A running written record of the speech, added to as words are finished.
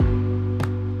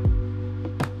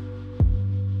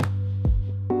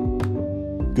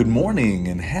Good morning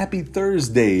and happy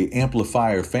Thursday,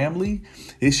 Amplifier family.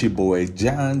 It's your boy,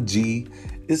 John G.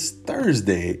 It's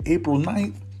Thursday, April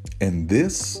 9th, and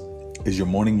this is your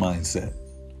morning mindset.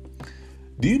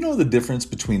 Do you know the difference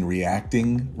between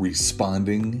reacting,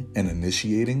 responding, and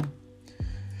initiating?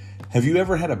 Have you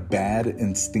ever had a bad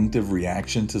instinctive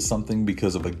reaction to something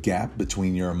because of a gap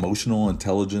between your emotional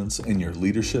intelligence and your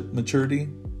leadership maturity?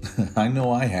 I know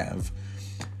I have.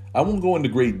 I won't go into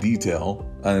great detail.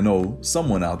 I know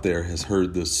someone out there has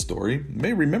heard this story,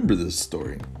 may remember this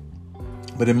story.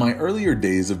 But in my earlier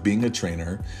days of being a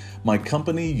trainer, my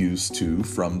company used to,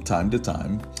 from time to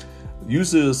time,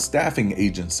 use a staffing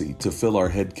agency to fill our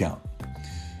headcount.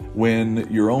 When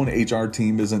your own HR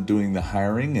team isn't doing the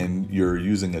hiring and you're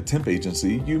using a temp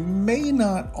agency, you may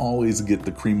not always get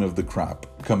the cream of the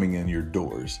crop coming in your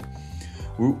doors.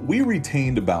 We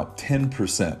retained about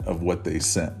 10% of what they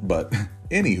sent, but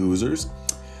any Hoosers,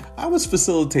 I was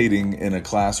facilitating in a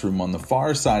classroom on the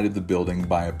far side of the building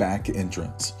by a back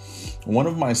entrance. One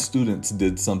of my students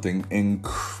did something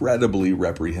incredibly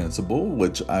reprehensible,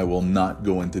 which I will not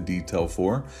go into detail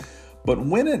for, but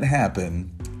when it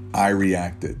happened, I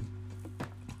reacted.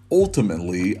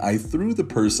 Ultimately, I threw the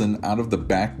person out of the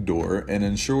back door and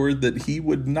ensured that he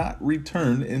would not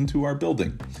return into our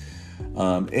building.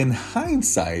 In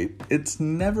hindsight, it's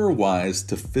never wise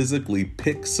to physically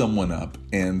pick someone up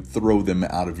and throw them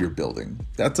out of your building.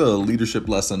 That's a leadership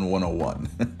lesson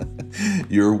 101.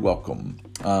 You're welcome.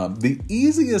 The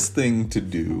easiest thing to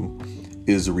do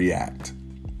is react.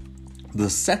 The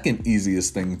second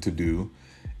easiest thing to do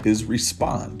is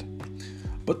respond.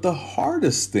 But the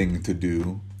hardest thing to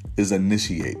do is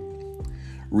initiate.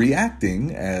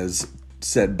 Reacting, as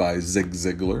said by Zig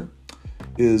Ziglar,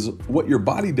 is what your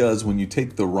body does when you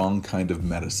take the wrong kind of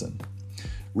medicine.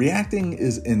 Reacting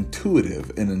is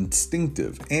intuitive and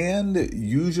instinctive and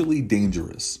usually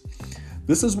dangerous.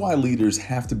 This is why leaders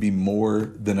have to be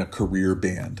more than a career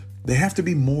band. They have to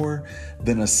be more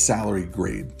than a salary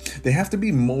grade. They have to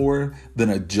be more than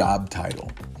a job title.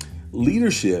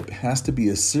 Leadership has to be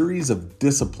a series of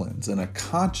disciplines and a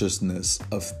consciousness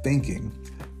of thinking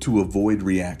to avoid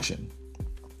reaction.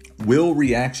 Will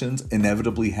reactions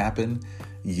inevitably happen?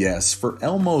 Yes, for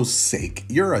Elmo's sake,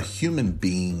 you're a human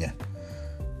being.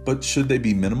 But should they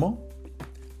be minimal?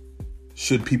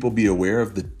 Should people be aware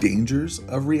of the dangers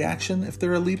of reaction if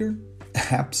they're a leader?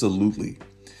 Absolutely.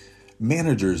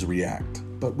 Managers react,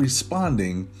 but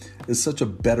responding is such a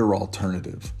better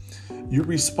alternative. You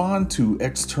respond to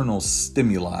external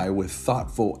stimuli with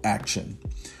thoughtful action.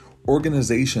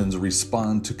 Organizations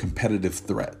respond to competitive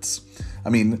threats.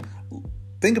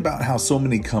 Think about how so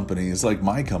many companies, like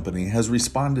my company, has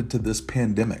responded to this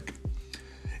pandemic.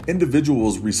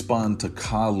 Individuals respond to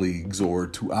colleagues or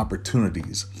to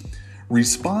opportunities.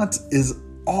 Response is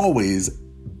always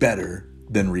better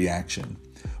than reaction,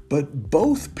 but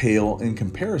both pale in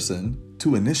comparison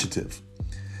to initiative.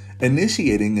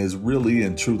 Initiating is really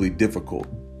and truly difficult,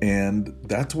 and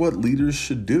that's what leaders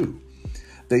should do.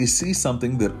 They see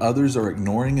something that others are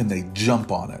ignoring and they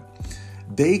jump on it.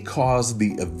 They cause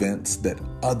the events that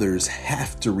others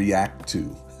have to react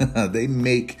to. They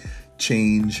make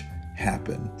change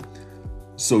happen.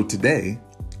 So today,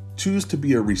 choose to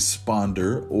be a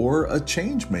responder or a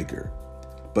change maker,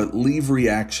 but leave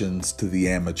reactions to the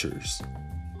amateurs.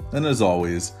 And as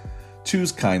always,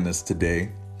 choose kindness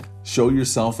today. Show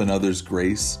yourself and others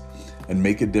grace and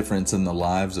make a difference in the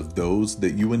lives of those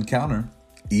that you encounter,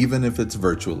 even if it's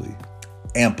virtually.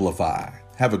 Amplify.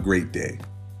 Have a great day.